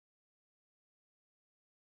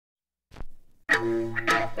There's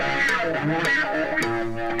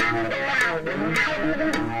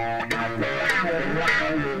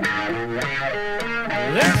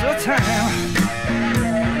a time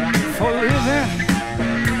for living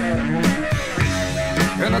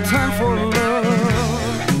and a time for love.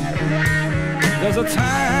 There's a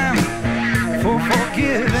time for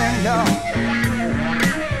forgiving, y'all,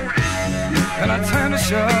 and a time to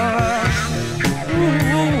show. Ooh,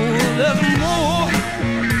 there's more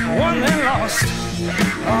won than lost.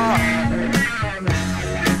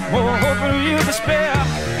 More hope and you despair,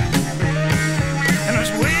 and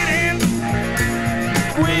it's waiting.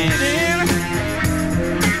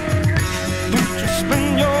 Don't you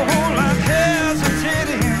spend your whole life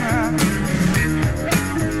hesitating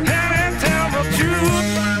and tell the truth,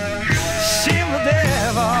 shame the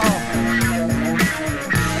devil.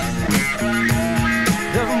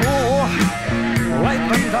 There's more light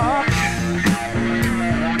than dark.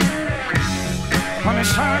 Honey,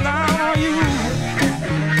 shine down on you.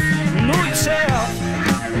 Know yourself.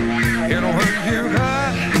 It'll hurt you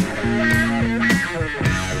good.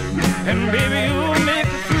 And baby, you'll make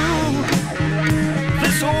it through.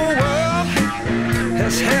 This whole world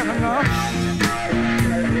has had enough.